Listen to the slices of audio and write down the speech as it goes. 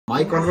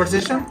My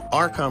conversation?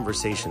 Our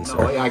conversation, sir.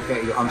 No,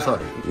 I'm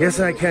sorry. Yes,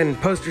 I can.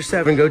 Poster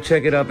 7, go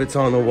check it up. It's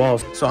on the wall.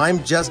 So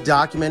I'm just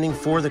documenting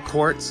for the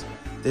courts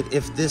that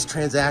if this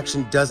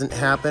transaction doesn't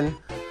happen,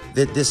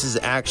 that this is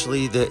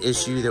actually the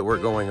issue that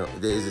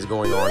is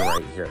going on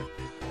right here.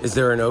 Is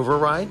there an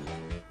override?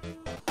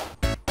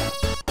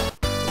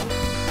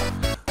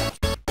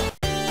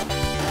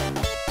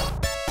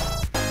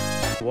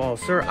 Well,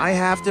 sir, I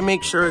have to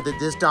make sure that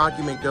this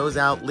document goes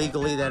out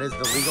legally. That is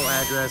the legal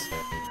address.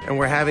 And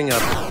we're having a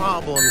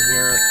problem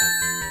here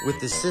with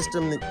the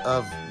system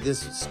of this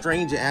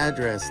strange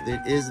address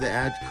that is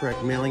the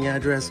correct mailing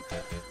address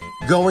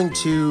going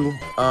to,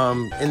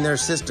 in their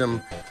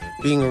system,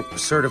 being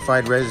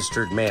certified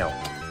registered mail.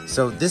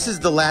 So this is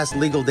the last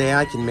legal day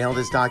I can mail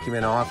this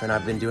document off, and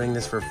I've been doing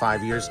this for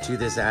 5 years to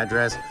this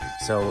address.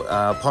 So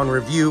upon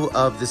review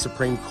of the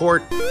Supreme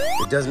Court,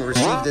 it doesn't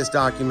receive this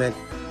document.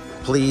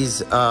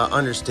 Please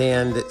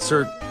understand that,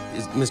 sir,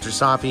 Mr.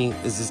 Safi,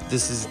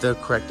 this is the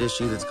correct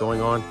issue that's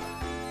going on.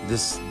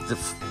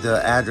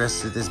 The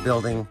address to this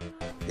building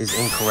is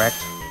incorrect.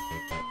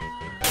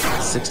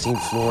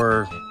 16th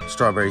floor,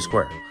 Strawberry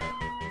Square.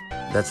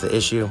 That's the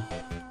issue.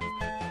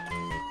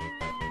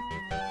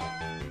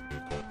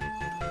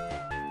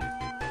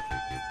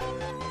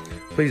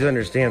 Please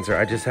understand, sir,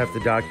 I just have to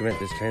document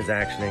this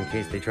transaction in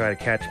case they try to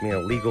catch me in a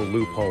legal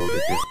loophole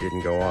that this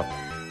didn't go off.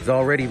 It's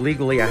already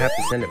legally, I have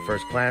to send it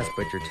first class,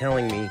 but you're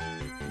telling me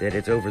that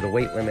it's over the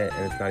weight limit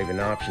and it's not even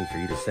an option for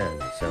you to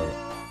send. So,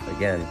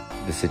 again,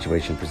 the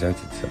situation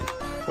presents itself.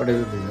 What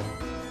is it?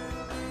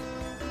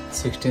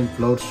 16th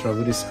floor,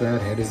 Strawberry Square,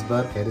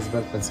 Harrisburg,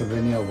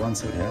 Pennsylvania,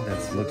 17. Yeah,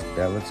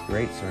 that looks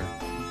great, sir.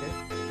 Okay.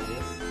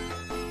 Yes.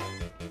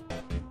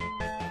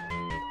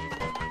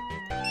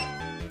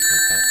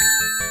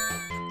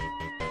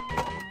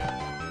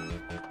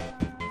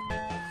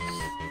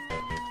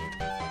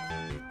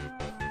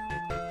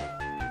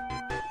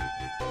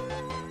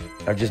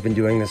 I've just been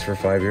doing this for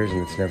 5 years,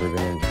 and it's never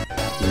been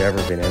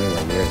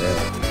anywhere near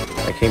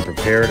that. I came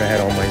prepared. I had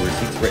all my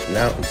receipts written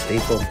out and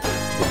stapled.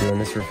 Been doing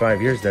this for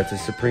 5 years. That's a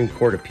Supreme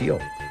Court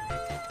appeal.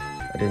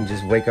 I didn't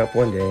just wake up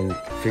one day and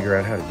figure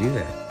out how to do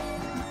that.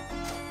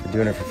 Been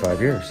doing it for 5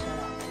 years.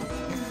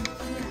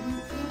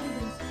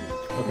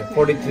 Okay,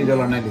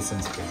 $43.90,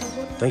 please.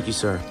 Thank you,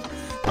 sir.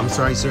 I'm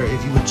sorry, sir.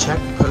 If you would check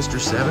poster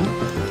 7,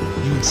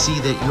 you would see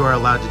that you are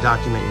allowed to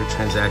document your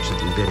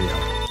transactions in video.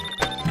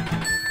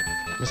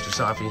 Mr.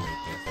 Safi.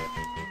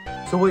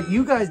 So what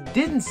you guys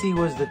didn't see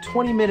was the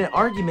 20-minute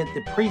argument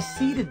that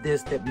preceded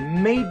this that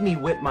made me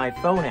whip my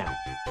phone out.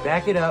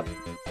 Back it up.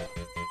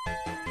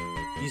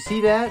 You see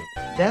that?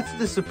 That's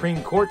the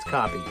Supreme Court's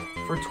copy.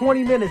 For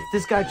 20 minutes,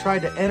 this guy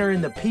tried to enter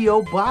in the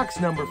P.O. box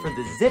number for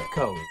the zip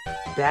code.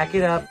 Back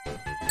it up.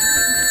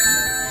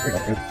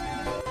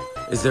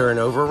 Is there an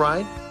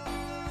override?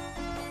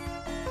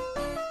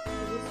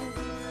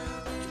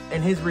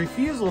 And his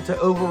refusal to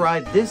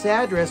override this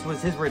address was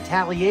his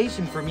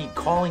retaliation for me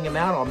calling him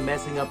out on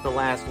messing up the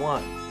last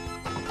one.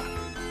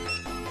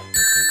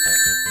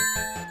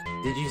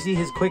 Did you see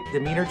his quick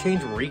demeanor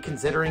change,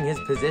 reconsidering his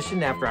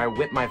position after I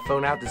whipped my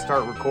phone out to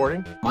start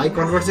recording? My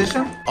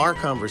conversation? Our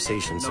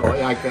conversation, sir.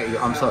 No,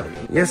 I'm sorry.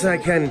 Yes, I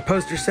can.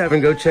 Poster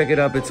 7, go check it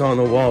up. It's on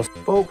the wall.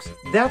 Folks,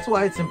 that's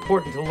why it's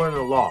important to learn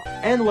the law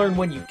and learn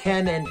when you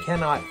can and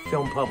cannot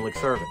film public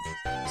servants.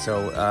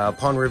 So,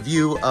 upon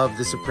review of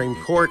the Supreme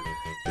Court,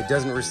 it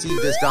doesn't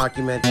receive this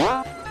document.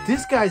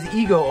 This guy's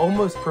ego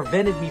almost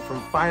prevented me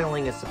from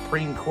filing a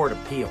Supreme Court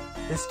appeal.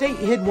 The state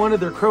hid one of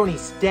their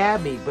cronies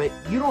stab me, but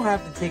you don't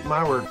have to take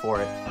my word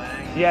for it.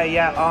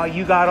 Yeah,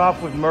 you got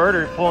off with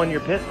murder pulling your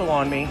pistol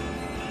on me.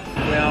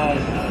 Well,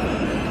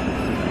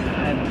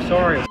 I'm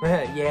sorry.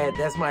 Yeah,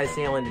 that's my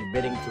assailant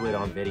admitting to it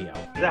on video.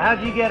 So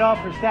how'd you get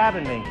off for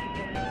stabbing me?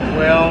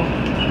 Well,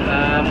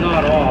 I'm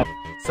not off.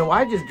 So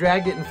I just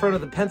dragged it in front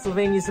of the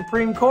Pennsylvania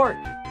Supreme Court.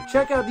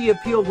 Check out the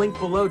appeal link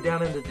below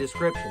down in the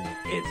description.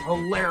 It's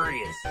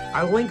hilarious.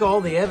 I link all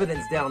the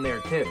evidence down there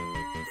too.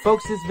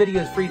 Folks, this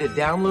video is free to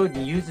download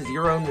and use as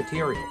your own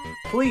material.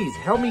 Please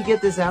help me get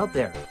this out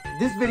there.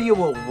 This video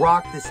will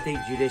rock the state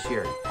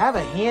judiciary. Have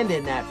a hand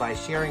in that by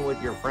sharing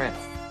with your friends.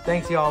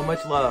 Thanks y'all,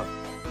 much love.